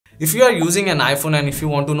If you are using an iPhone and if you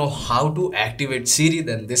want to know how to activate Siri,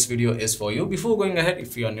 then this video is for you. Before going ahead,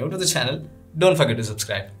 if you are new to the channel, don't forget to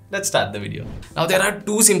subscribe. Let's start the video. Now there are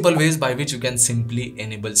two simple ways by which you can simply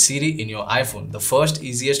enable Siri in your iPhone. The first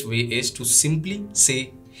easiest way is to simply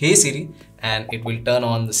say, "Hey Siri," and it will turn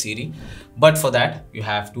on the Siri. But for that, you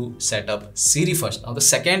have to set up Siri first. Now the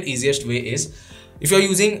second easiest way is, if you're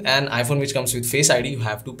using an iPhone which comes with Face ID, you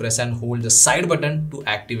have to press and hold the side button to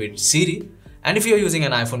activate Siri. And if you're using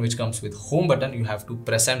an iPhone which comes with home button, you have to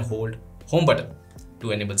press and hold home button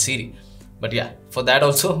to enable Siri. But yeah, for that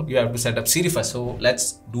also you have to set up Siri first. So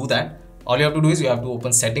let's do that. All you have to do is you have to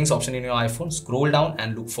open settings option in your iPhone, scroll down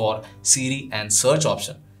and look for Siri and search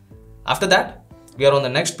option. After that, we are on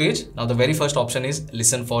the next page. Now the very first option is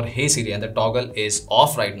listen for Hey Siri, and the toggle is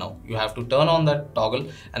off right now. You have to turn on that toggle,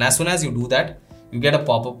 and as soon as you do that, you get a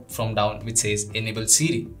pop-up from down which says enable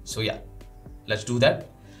Siri. So yeah, let's do that.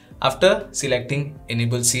 After selecting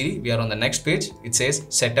enable Siri, we are on the next page. It says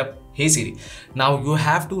set up Hey Siri. Now you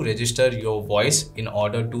have to register your voice in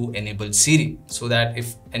order to enable Siri, so that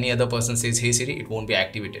if any other person says Hey Siri, it won't be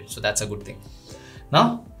activated. So that's a good thing.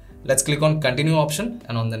 Now let's click on continue option,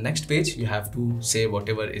 and on the next page you have to say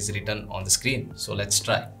whatever is written on the screen. So let's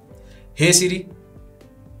try. Hey Siri.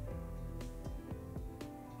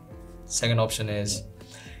 Second option is,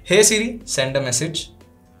 "Hey Siri, send a message."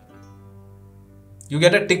 You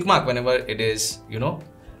get a tick mark whenever it is,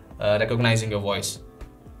 recognizing your voice.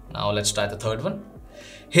 Now let's try the third one.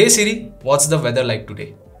 "Hey Siri, what's the weather like today?"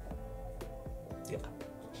 Yeah.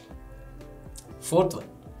 Fourth one.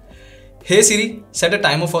 "Hey Siri, set a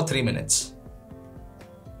timer for 3 minutes."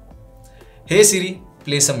 "Hey Siri,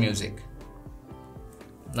 play some music."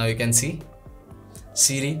 Now you can see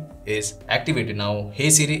Siri is activated. Now Hey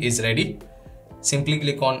Siri is ready. Simply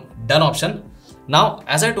click on done option. Now,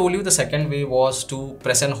 as I told you, the second way was to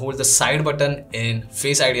press and hold the side button in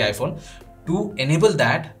Face ID iPhone. To enable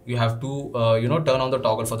that, you have to turn on the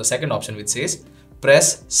toggle for the second option which says press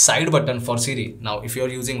side button for Siri. Now if you are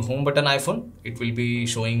using home button iPhone, it will be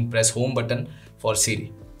showing press home button for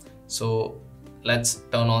Siri. So let's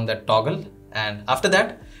turn on that toggle, and after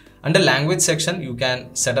that, under language section, you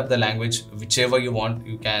can set up the language whichever you want.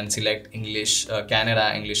 You can select English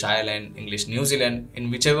Canada, English Ireland, English New Zealand.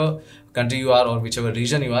 In whichever country you are or whichever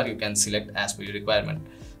region you are, you can select as per your requirement.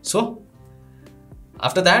 So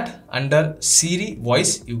after that, under Siri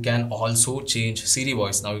voice, you can also change Siri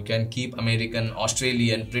voice. Now you can keep American,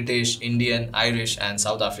 Australian, British, Indian, Irish and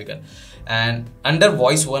South African. And under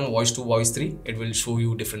voice 1, voice 2, voice 3, it will show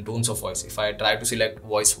you different tones of voice. If I try to select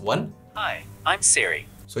voice 1, "Hi, I'm Siri."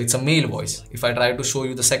 so it's a male voice. If I try to show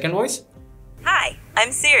you the second voice, "Hi,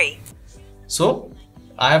 I'm Siri." so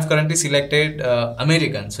I have currently selected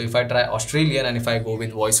American. So if I try Australian and if I go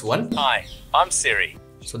with voice 1, "Hi, I'm Siri."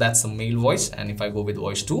 so that's the male voice. And if I go with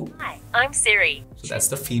voice 2, "Hi, I'm Siri." so that's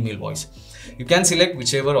the female voice. You can select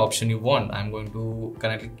whichever option you want. I'm going to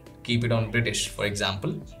currently keep it on British, for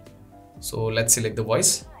example. So let's select the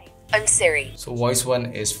voice. "I'm Siri." So voice 1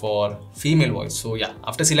 is for female voice. So yeah,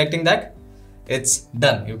 after selecting that, it's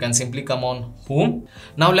done. You can simply come on home.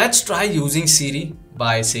 Now let's try using Siri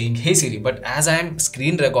by saying Hey Siri, but as I am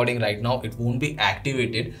screen recording right now, it won't be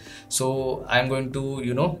activated. So I'm going to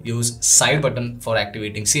use side button for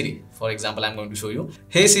activating Siri. For example, I'm going to show you.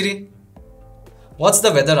 "Hey Siri, what's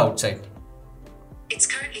the weather outside?" "It's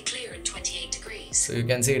currently clear and 28 degrees." So you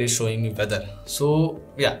can see it is showing me weather. So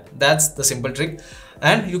yeah, that's the simple trick.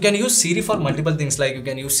 And you can use Siri for multiple things, like you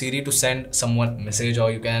can use Siri to send someone message, or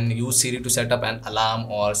you can use Siri to set up an alarm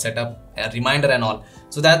or set up a reminder and all.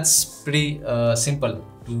 So that's pretty simple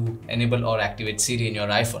to enable or activate Siri in your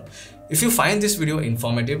iPhone. If you find this video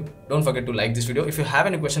informative, don't forget to like this video. If you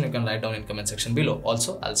have any question, you can write down in comment section below.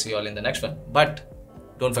 Also, I'll see you all in the next one. But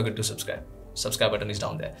don't forget to subscribe. Subscribe button is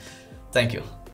down there. Thank you.